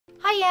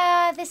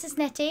Hiya, this is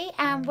Netty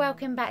and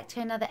welcome back to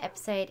another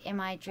episode in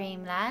my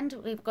dreamland.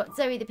 We've got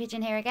Zoe the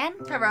pigeon here again.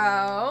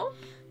 Hello.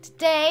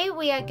 Today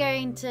we are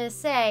going to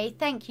say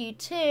thank you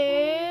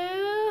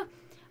to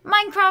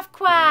Minecraft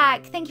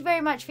Quack. Thank you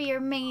very much for your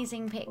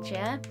amazing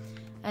picture.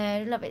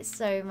 I love it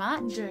so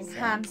much. Doing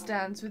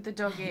handstands with the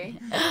doggy.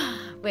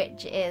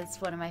 Which is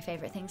one of my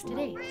favourite things to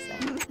do.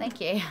 So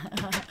thank you.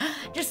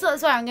 Just thought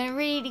as well, I'm going to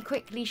really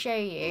quickly show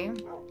you.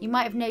 You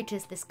might have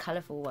noticed this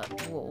colourful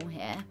wall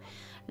here.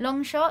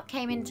 Longshot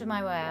came into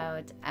my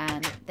world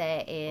and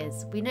there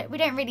is, we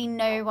don't really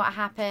know what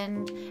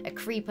happened. A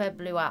creeper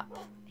blew up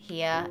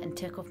here and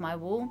took off my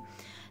wall.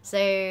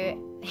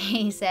 So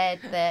he said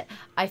that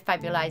I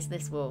fabulised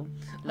this wall,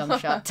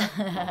 Longshot.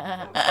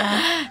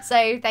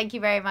 So thank you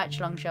very much,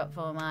 Longshot,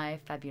 for my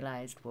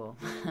fabulised wall.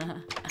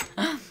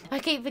 I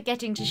keep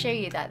forgetting to show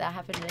you that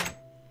happened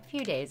a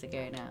few days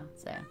ago now.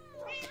 So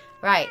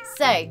right,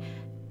 so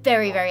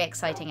very, very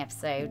exciting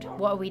episode.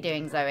 What are we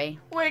doing, Zoe?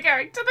 We're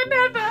going to the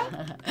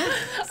Nether.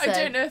 I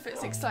don't know if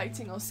it's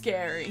exciting or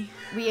scary.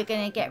 We are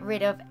going to get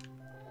rid of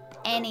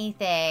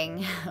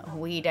anything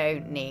we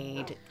don't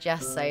need,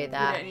 just so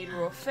that... We don't need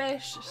raw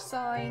fish,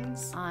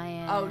 signs.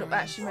 Iron. Oh, look,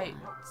 actually,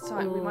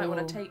 we might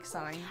want to take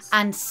signs.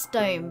 And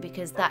stone,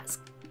 because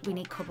we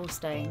need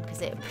cobblestone,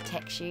 because it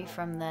protects you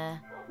from the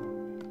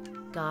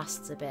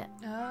ghasts a bit.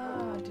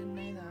 Oh, I didn't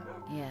know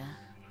that. Yeah.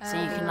 So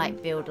you can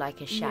like build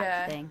like a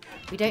shack thing.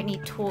 We don't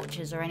need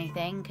torches or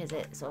anything because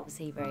it's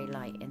obviously very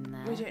light in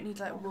there. We don't need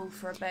like wool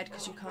for a bed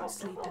because you can't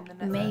sleep in the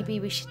Nether.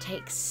 Maybe we should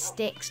take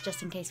sticks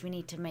just in case we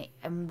need to make,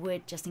 and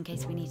wood just in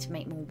case we need to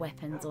make more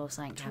weapons or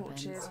something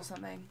happens. Torches or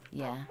something.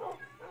 Yeah.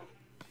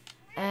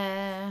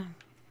 Okay.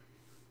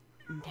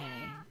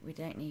 We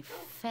don't need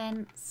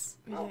fence.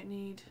 We don't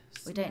need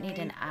snow. We don't need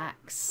an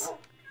axe.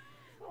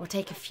 We'll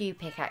take a few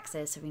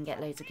pickaxes so we can get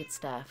loads of good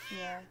stuff.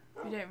 Yeah,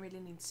 we don't really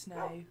need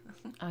snow.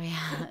 Oh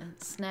yeah,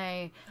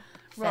 snow,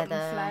 Rotten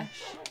feather.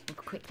 flesh. We'll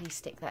quickly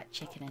stick that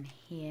chicken in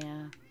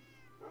here.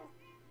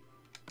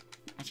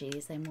 Actually,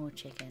 is there more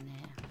chicken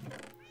here?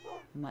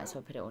 We might as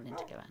well put it all in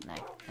together. No,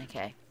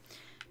 okay.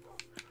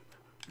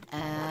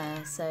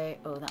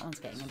 Oh, that one's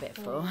getting a bit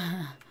full.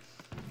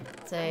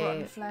 So,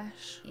 rotten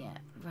flesh. Yeah,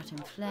 rotten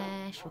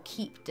flesh. We'll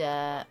keep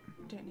dirt.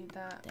 Don't need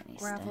that. Don't need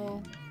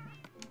gravel. Stone.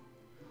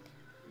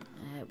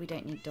 We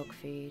don't need dog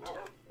food.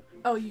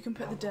 Oh, you can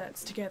put the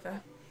dirts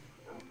together.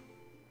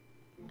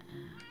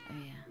 Oh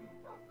yeah.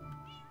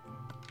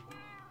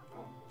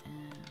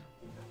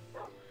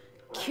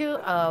 Cool.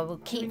 Oh,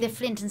 we'll keep the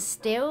flint and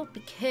steel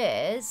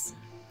because.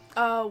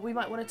 Oh, we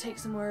might want to take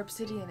some more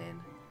obsidian in.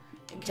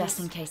 Just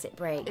in case it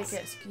breaks. It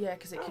gets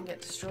because it can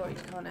get destroyed,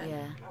 can't it?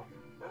 Yeah.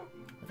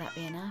 Will that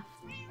be enough?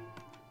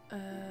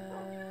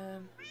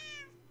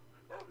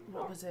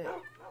 What was it?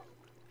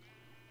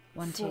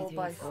 1, 2, 3,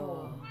 4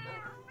 4.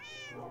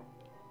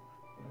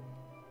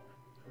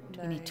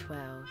 No. We need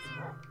 12.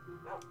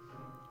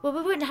 Well,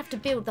 we wouldn't have to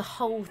build the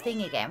whole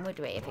thing again, would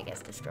we, if it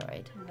gets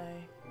destroyed? No.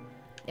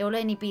 It will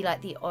only be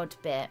like the odd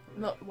bit.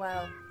 Not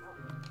well.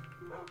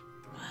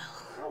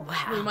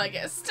 Wow. We might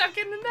get stuck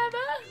in the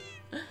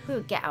Nether. We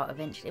would get out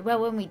eventually.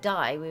 Well, when we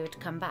die, we would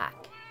come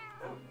back.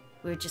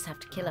 We would just have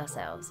to kill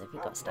ourselves if we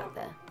got stuck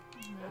there.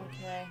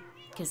 Okay.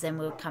 Because then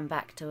we'll come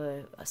back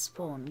to a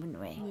spawn, wouldn't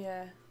we?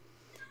 Yeah.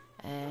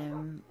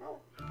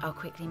 I'll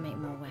quickly make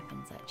more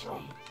weapons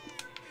actually.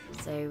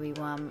 So we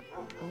want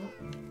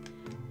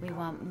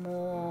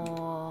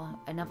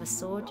another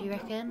sword, do you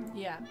reckon?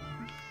 Yeah.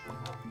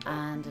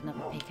 And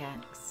another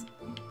pickaxe.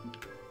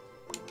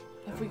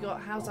 Have we got,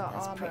 how's our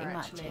That's armour pretty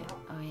much actually? it.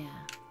 Oh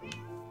yeah.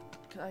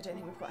 Because I don't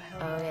think we've got a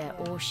helmet. Oh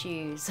yeah, or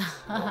shoes.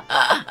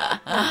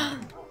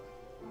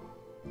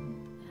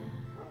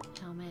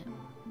 Helmet.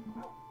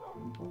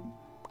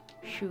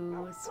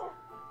 Shoes.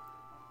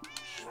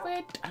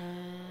 Sweet.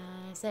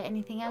 Is there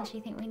anything else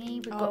you think we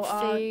need? We've Oh,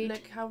 got food.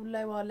 look how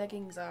low our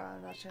leggings are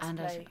on our chest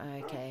plate.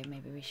 Oh, okay,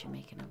 maybe we should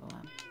make another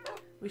one.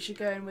 We could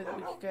go in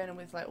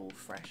with like all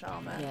fresh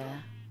armour.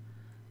 Yeah.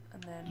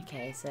 And then.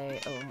 Okay, so I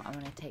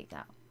want to take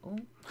that. Oh.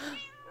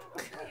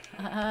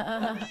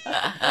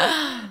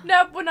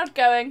 Nope, we're not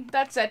going.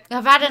 That's it.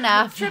 I've had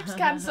enough. Trip's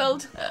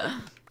cancelled.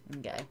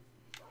 Okay.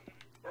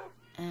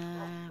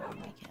 We'll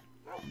make it,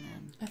 and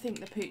then. I think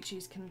the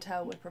poochies can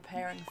tell we're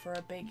preparing for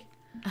a big.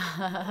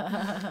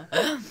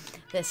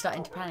 They're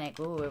starting to panic.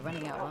 Oh, we're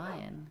running out of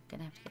iron.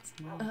 Gonna have to get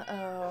some more.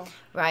 Uh-oh.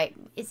 Right.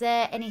 Is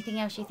there anything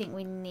else you think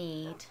we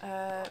need?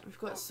 We've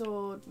got a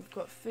sword. We've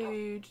got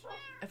food.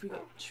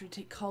 Should we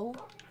take coal?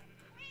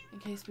 In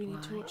case we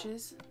need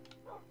torches.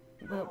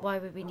 Well, why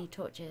would we need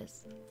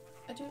torches?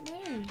 I don't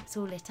know. It's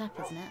all lit up,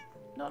 isn't it?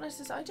 Not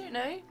necessarily. I don't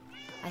know.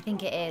 I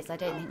think it is. I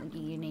don't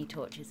think you need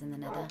torches in the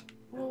Nether.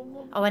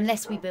 Well, oh,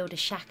 unless we build a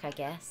shack, I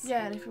guess.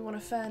 yeah, and if we want a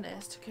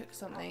furnace to cook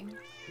something.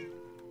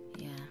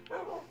 Yeah.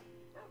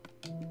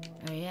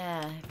 Oh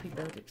yeah, if we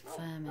build a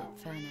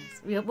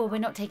furnace. Well, we're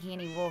not taking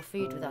any raw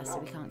food with us, so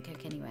we can't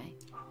cook anyway.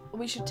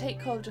 We should take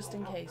coal just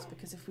in case,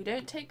 because if we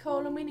don't take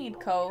coal and we need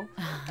coal,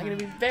 I'm going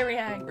to be very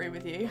angry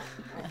with you.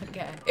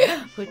 Okay,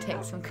 we'll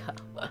take some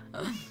coal.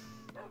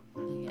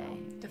 Okay.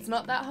 The It's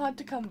not that hard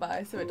to come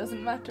by, so it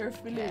doesn't matter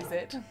if we lose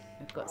it.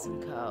 We've got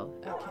some coal.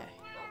 Okay.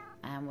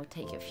 And we'll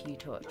take a few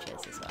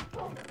torches as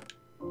well.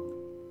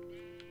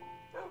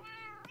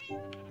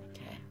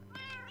 Okay.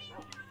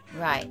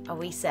 Right, are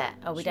we set?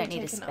 Oh, we don't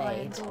need a spade. An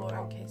iron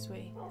door in case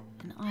we...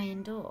 An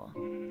iron door?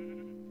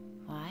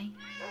 Why?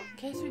 In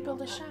case we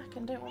build a shack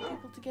and don't want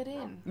people to get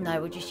in.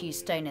 No, we'll just use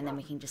stone and then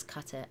we can just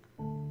cut it.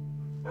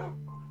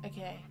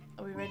 Okay,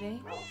 are we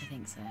ready? I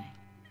think so.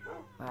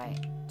 Right.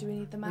 Do we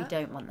need the map? We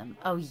don't want them.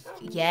 Oh,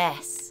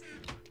 yes.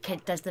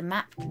 Does the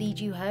map lead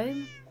you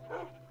home?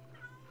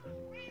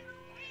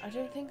 I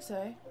don't think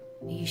so.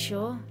 Are you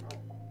sure?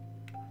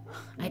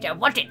 I don't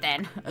want it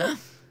then.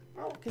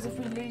 Because if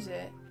we lose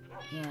it...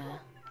 Yeah.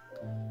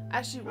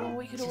 Actually, well,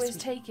 we could always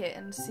take it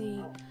and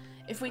see...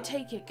 If we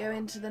take it, go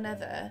into the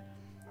Nether,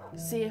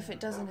 see if it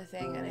does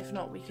anything, and if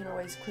not, we can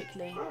always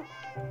quickly...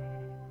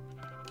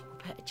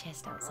 Put a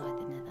chest outside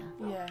the Nether.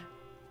 Yeah.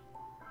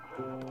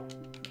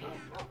 Okay.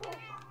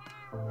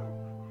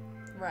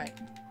 Right.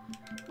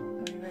 Are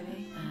we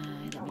ready?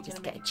 Let me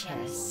just get a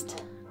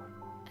chest.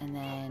 And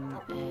then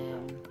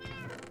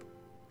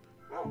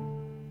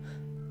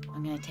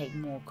I'm going to take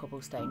more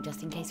cobblestone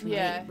just in case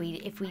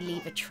if we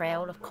leave a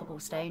trail of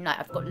cobblestone. Like,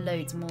 I've got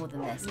loads more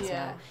than this as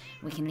well.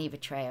 We can leave a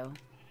trail.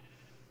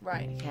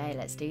 Right. Okay,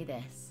 let's do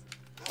this.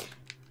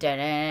 Oh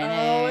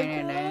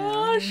my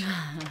gosh!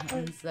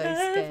 I'm so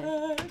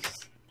scared.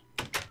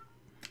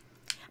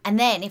 And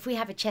then if we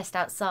have a chest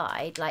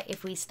outside, like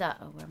if we start...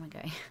 Oh, where am I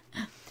going?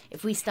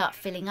 If we start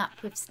filling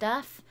up with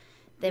stuff,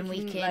 then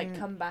we can like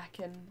come back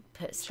and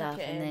put stuff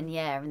and then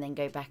and then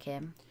go back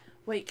in.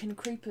 Wait, could a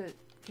creeper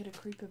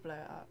blow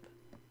it up?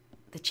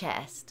 The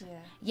chest?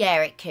 Yeah.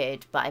 Yeah, it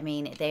could, but I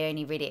mean they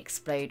only really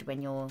explode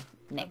when you're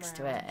next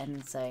to it,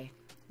 and so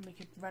we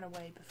could run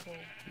away before.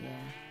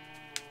 Yeah.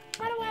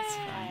 Run away! That's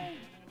fine.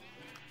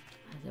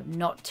 I'm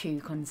not too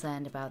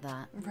concerned about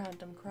that.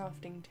 Random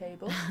crafting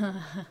table.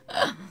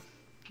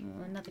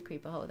 Oh, another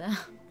creeper hole there.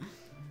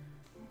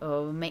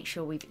 Oh, we'll make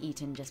sure we've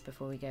eaten just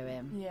before we go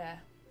in. Yeah.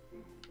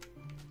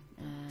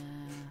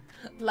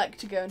 Like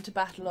to go into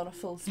battle on a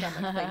full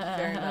stomach, thank you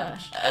very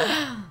much.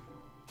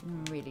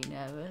 I'm really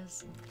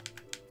nervous.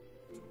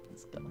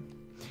 Let's go.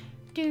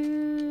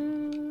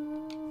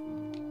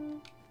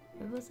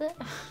 Where was it?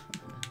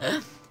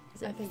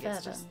 I think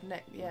it's just,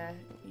 yeah,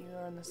 you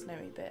were on the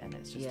snowy bit and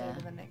it's just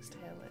over the next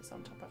hill, it's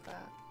on top of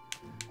that.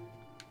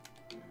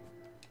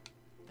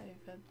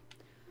 Over.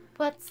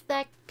 What's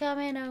that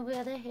coming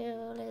over the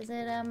hill? Is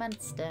it a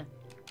monster?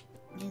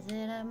 Is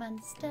it a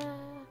monster?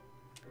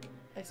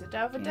 Is it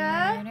over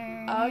there?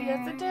 Oh,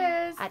 yes it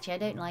is. Actually, I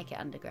don't like it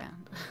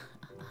underground.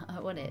 I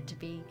want it to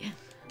be...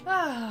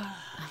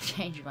 I've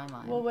changed my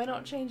mind. Well, we're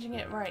not changing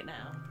it right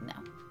now. No.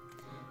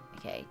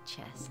 Okay,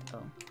 chest.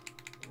 Oh.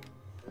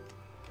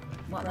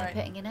 What am I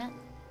putting in it?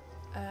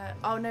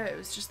 Oh no, it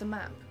was just the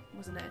map,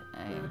 wasn't it?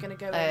 We were going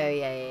to go in. Oh,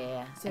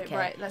 yeah. So, okay.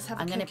 right, let's have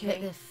a I'm going to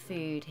put the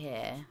food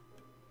here.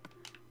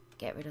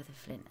 Get rid of the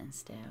flint and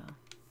steel.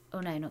 Oh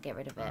no, not get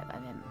rid of it. I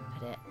meant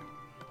put it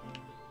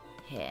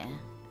here.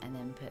 And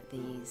then put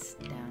these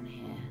down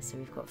here. So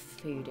we've got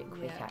food at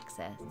quick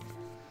access.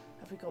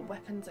 Have we got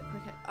weapons at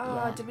quick access?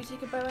 Oh, did we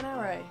take a bow and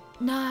arrow?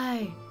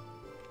 No.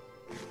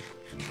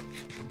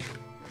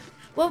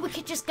 Well, we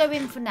could just go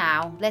in for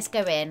now. Let's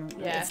go in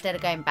instead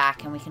of going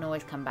back, and we can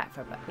always come back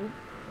for a bit.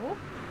 Ooh.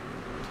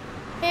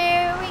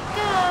 Here we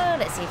go.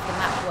 Let's see if the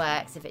map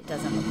works. If it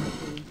doesn't, we'll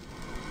quickly...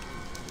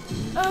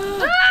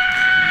 Oh.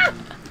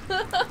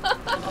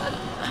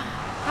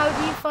 How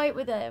do you fight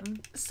with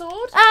them?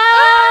 Sword?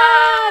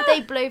 Ah!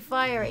 They blow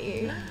fire at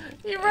you.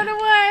 You run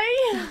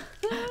away.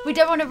 We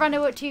don't want to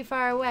run too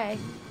far away.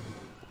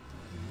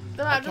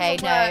 Okay,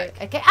 no.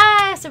 Work. Okay.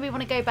 Ah, so we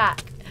want to go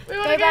back. We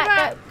want to go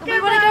back. We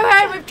want to go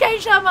home. We've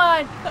changed our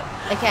mind.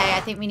 Okay,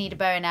 I think we need a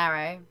bow and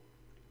arrow.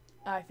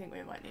 I think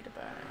we might need a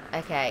bow and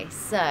arrow. Okay,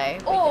 so...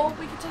 Or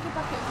we could take a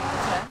bucket of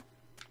water.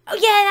 Oh,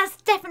 yeah, that's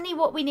definitely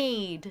what we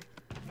need.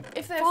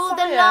 If there's for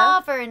the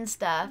lava and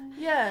stuff.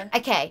 Yeah.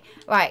 Okay,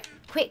 right.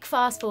 Quick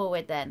fast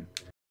forward then.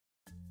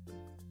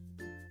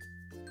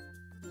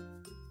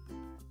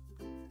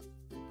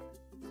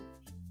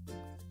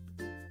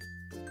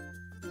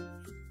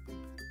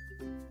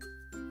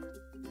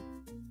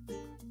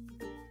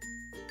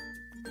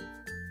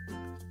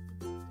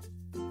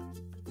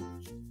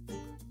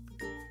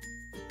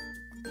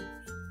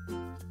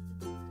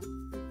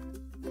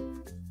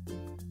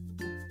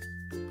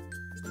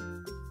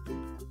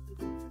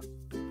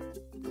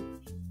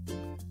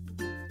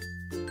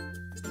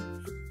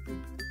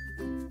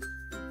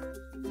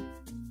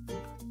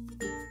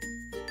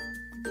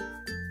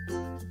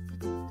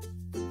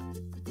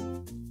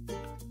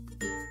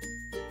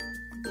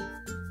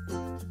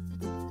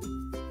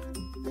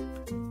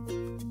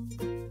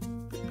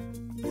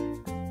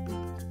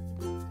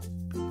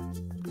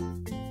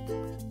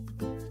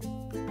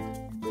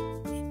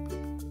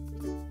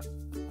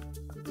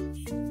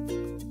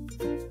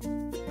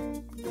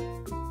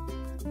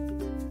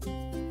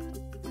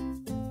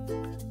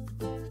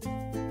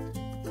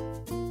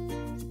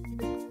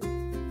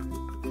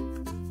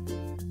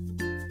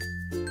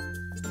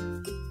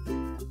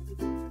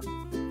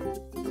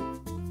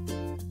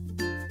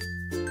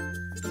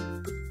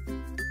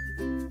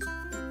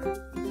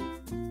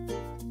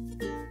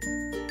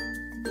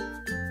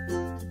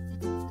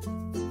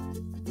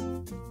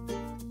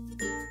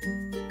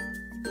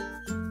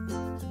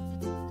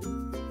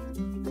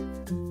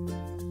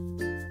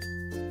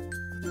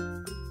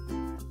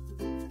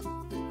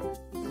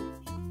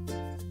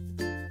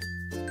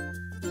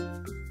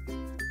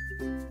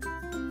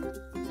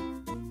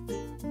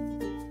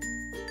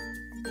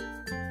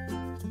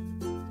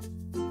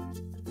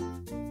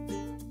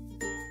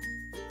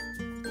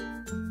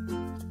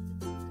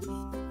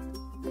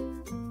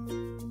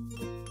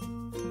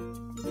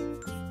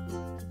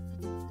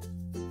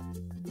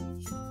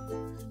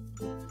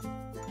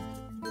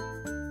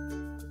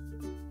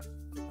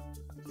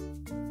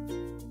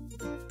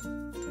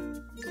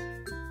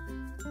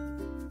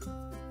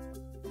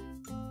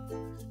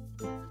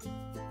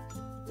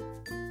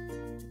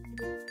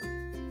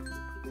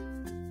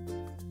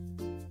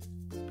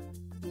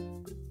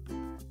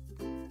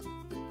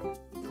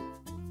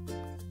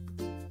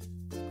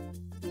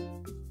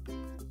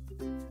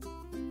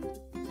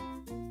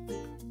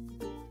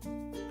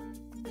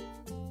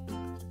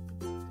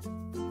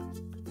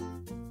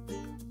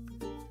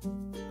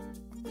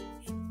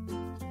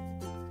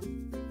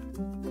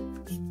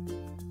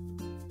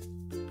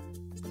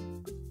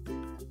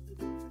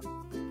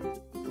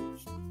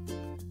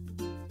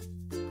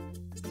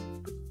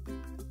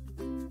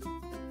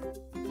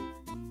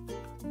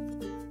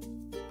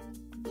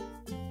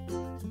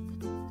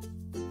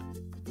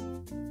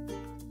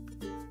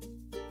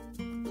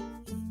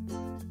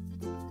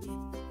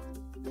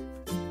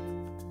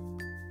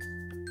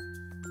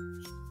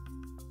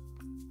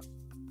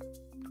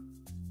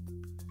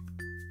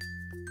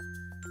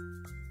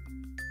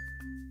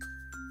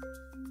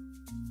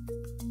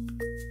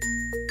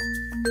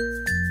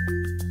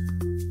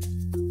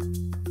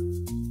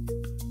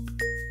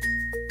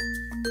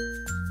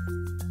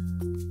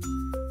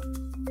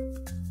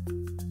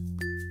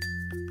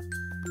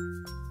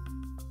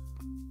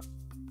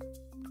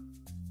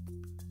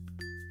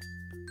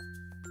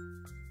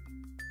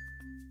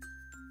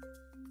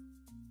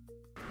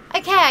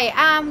 Okay,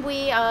 and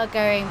we are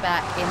going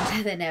back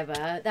into the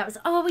Nether. That was...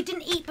 Oh, we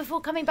didn't eat before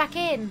coming back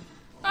in.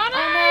 Oh no!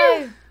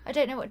 Oh, no. I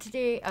don't know what to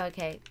do. Oh,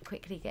 okay,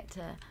 quickly get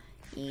to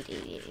eat.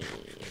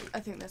 I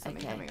think there's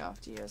something coming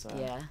after you as well.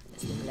 Yeah,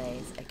 it's the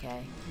blaze.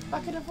 Okay.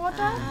 Bucket of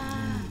water?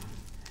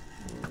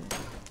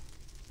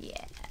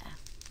 Yeah.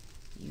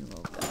 You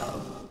will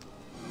go.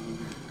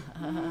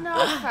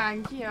 No,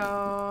 thank you.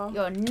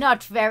 You're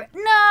not very...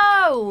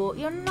 No!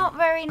 You're not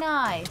very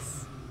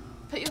nice.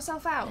 Put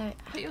yourself out. No.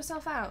 Put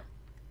yourself out.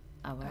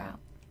 Oh, we're out.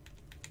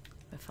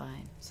 We're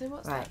fine. So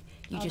what's right. that?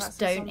 You Oh, just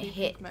that's a don't zombie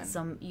hit pigman.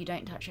 some... You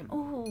don't touch them.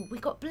 Oh, we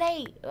got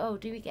blaze. Oh,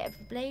 do we get a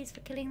blaze for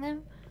killing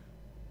them?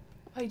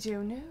 I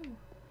don't know.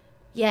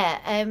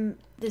 Yeah,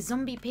 the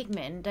zombie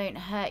pigmen don't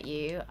hurt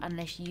you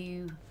unless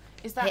you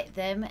Is that hit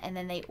them and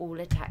then they all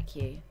attack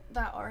you.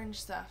 that orange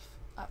stuff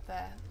up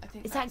there? I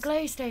think Is that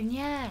glowstone?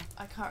 Yeah.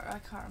 I can't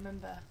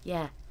remember.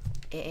 Yeah,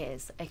 it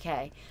is.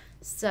 Okay,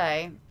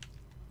 so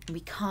we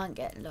can't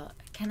get lot.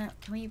 Can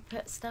we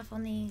put stuff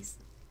on these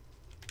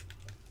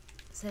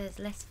so there's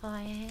less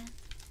fire here?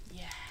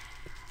 Yeah.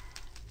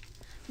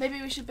 Maybe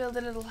we should build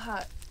a little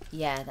hut.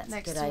 Yeah, that's a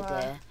Next good to our-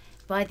 idea.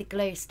 Buy the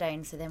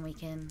glowstone so then we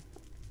can...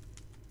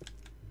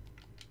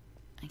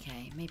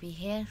 Okay, maybe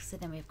here. So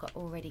then we've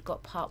already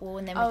got part wall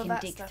and then we can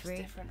that dig stuff's through.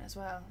 different as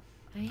well.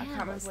 Oh, yeah, I can't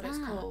remember what's what it's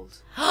that?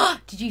 called.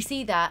 Did you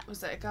see that?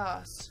 Was it a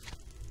ghast?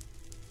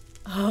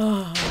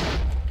 Oh.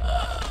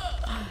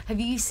 Have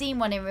you seen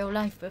one in real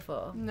life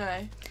before? No.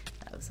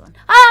 That was one.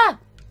 Ah!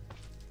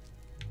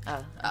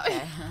 Oh,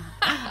 okay.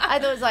 I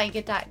thought something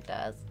attacked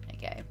us.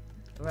 Okay,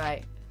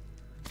 right.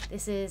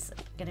 This is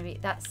gonna be...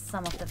 That's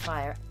some of the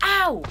fire.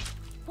 Ow!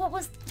 What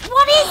is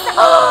that?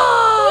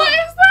 Oh! What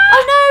is that?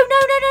 Oh, no.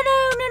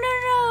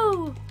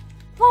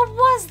 What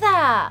was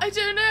that? I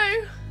don't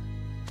know.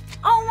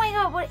 Oh my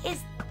god, what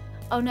is...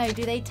 Oh no,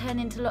 do they turn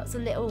into lots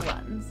of little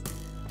ones?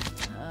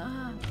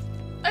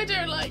 I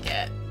don't like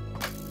it.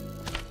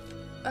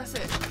 That's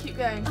it. Keep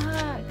going.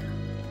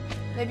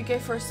 Maybe go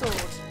for a sword.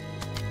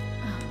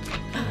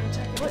 Can you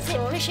attack it with What's a it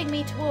sword? pushing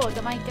me toward?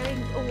 Am I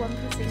going... Oh, I'm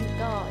pressing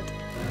guard.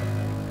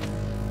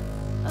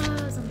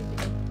 Oh, zombie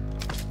pig.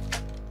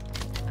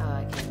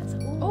 Oh, okay. That's...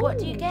 Ooh, what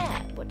do you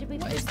get? What did we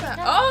What is pick that?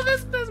 up? Oh,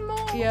 there's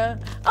more. Yeah.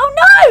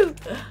 Oh no!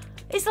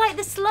 It's like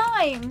the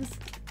slimes.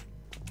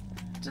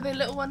 Do the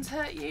little ones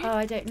hurt you? Oh,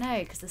 I don't know,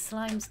 because the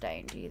slimes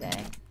don't, do they?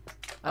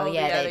 Oh,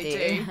 yeah, they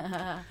do.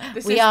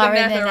 This We is are the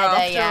in the Nether Nether,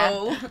 after yeah.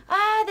 all.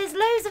 Ah, there's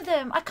loads of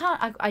them. I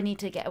can't. I need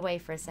to get away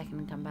for a second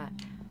and come back.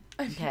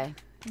 Okay.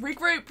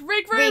 Regroup.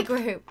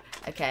 Regroup.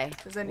 Okay.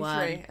 There's only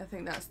 1, three. I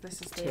think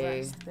this is the 2.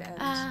 rest, the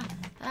end.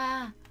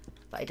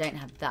 But I don't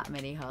have that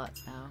many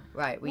hearts now.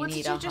 Right, we What need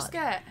did our you just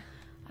hearts. get?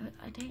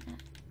 I don't know.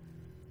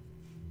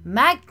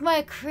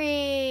 Magma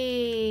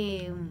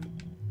cream.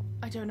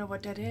 I don't know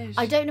what that is.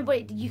 I don't know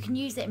what you can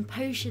use it in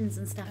potions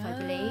and stuff. I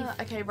believe.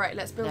 Okay, right.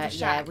 Let's build Yeah, a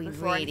shack. we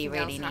before really anything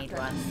else need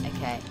happens. one.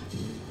 Okay.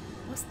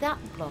 What's that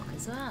block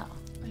as well?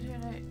 I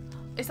don't know.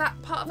 Is that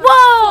part of a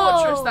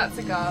Whoa! fortress? That's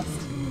a ghast.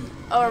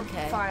 Or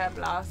Okay. a fire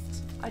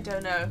blast. I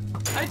don't know.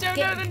 I don't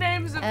know the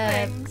names of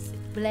things.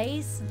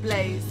 Blaze.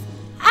 Blaze.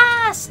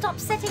 Ah! Stop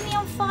setting me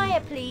on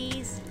fire,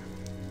 please.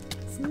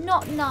 It's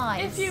not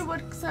nice. If you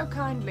would so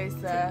kindly,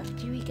 sir.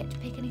 Do we get to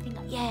pick anything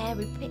up? Yeah,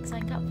 we pick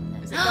something up from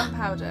there. Is it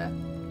gunpowder?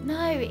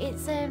 No,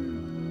 it's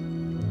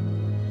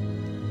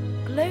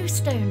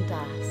glowstone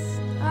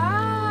dust.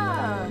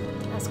 Ah.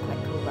 That's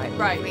quite cool, right?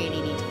 Right. We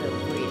really need to build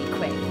really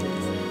quick. Because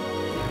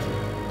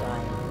we're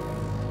dying.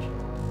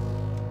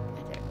 I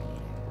don't really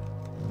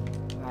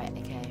know. Right,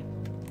 okay.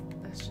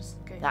 Let's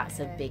just go. That's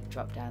a here. big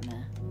drop down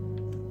there.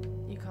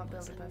 You can't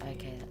build above you.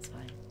 Okay, that's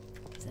fine.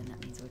 So then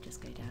that means we'll just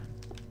go down.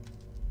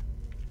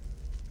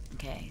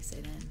 Okay, so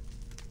then...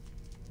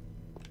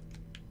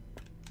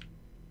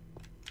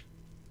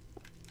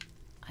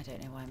 I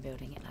don't know why I'm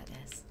building it like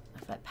this.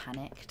 I've like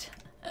panicked.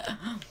 Right,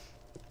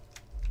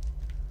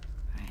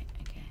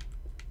 okay.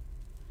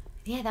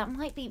 Yeah, that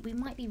might be, we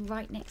might be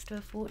right next to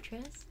a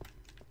fortress.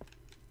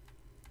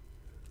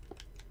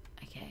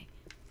 Okay.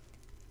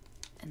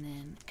 And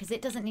then, because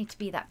it doesn't need to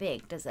be that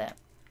big, does it?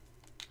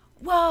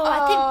 Whoa,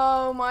 I think,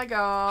 Oh my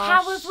gosh.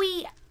 how have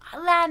we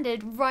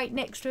landed right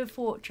next to a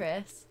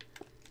fortress?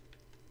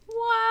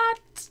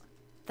 What?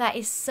 That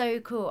is so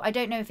cool. I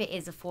don't know if it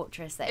is a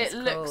fortress that it's It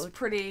looks called.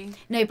 pretty.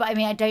 No, but I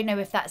mean, I don't know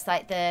if that's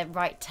like the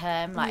right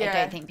term. Like, I Yeah.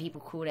 don't think people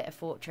call it a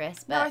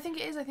fortress. But No, I think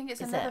it is. I think it's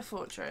Is another it?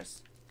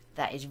 fortress.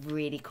 that is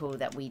really cool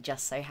that we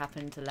just so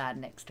happened to land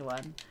next to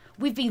one.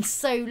 We've been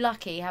so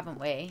lucky, haven't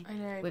we? I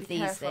know. With be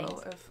these careful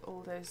things. of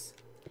all those.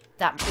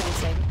 That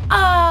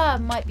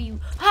also might be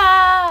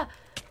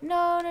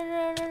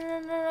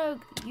no.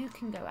 You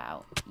can go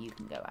out. You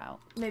can go out.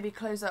 Maybe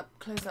close up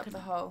the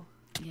hole.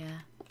 Yeah.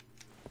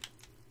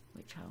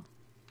 Which hole?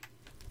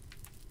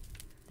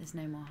 There's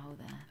no more hole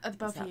there.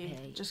 Above It's up you. here.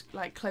 Just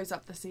like close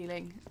up the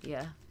ceiling.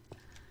 Yeah.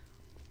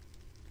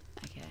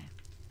 Okay.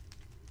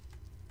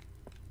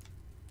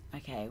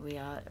 Okay, we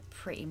are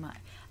pretty much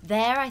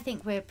there. I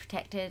think we're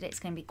protected. It's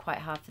going to be quite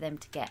hard for them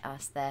to get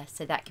us there,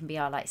 so that can be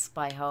our like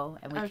spy hole,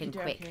 and we can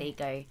Okey-dokey. quickly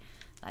go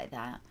like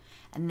that.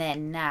 And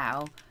then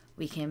now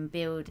we can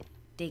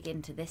dig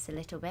into this a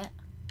little bit.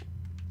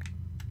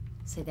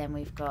 So then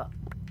we've got,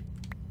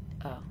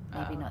 oh,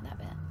 maybe not that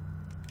bit.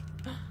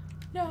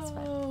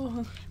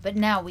 No. But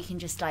now we can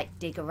just like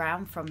dig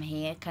around from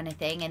here kind of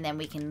thing, and then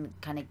we can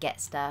kind of get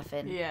stuff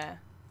and... Yeah.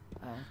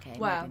 Oh, okay,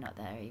 well, maybe not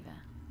there either.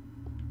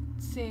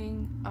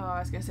 I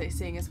was going to say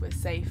seeing as we're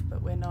safe,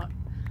 but we're not.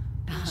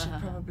 We should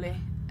probably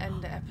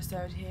end the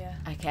episode here.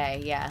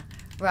 Okay, yeah.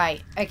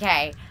 Right,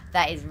 okay.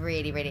 That is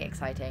really, really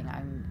exciting.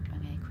 I'm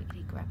going to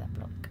quickly grab that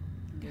block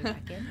and go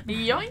back in.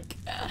 Yoink!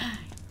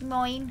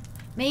 Mine.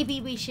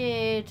 Maybe we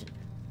should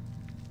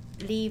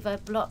leave a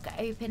block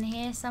open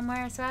here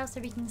somewhere as well so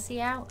we can see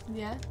out.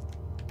 Yeah.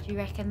 Do you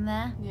reckon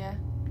there? Yeah.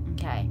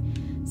 Okay.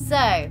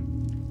 So,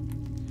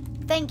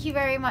 thank you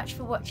very much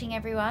for watching,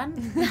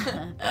 everyone.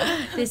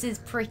 This is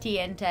pretty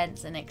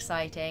intense and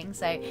exciting.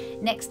 So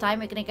next time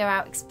we're going to go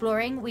out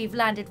exploring. We've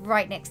landed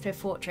right next to a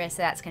fortress,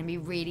 so that's going to be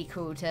really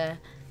cool to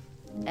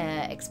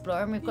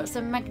explore. And we've got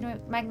some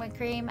magma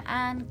cream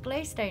and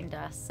glowstone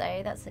dust,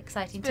 so that's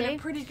exciting too. It's been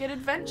a pretty good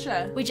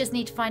adventure. We just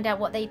need to find out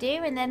what they do,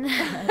 and then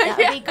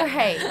that'll be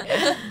great.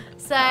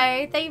 So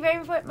thank you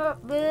very much.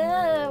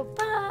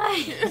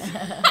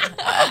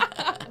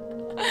 Bye.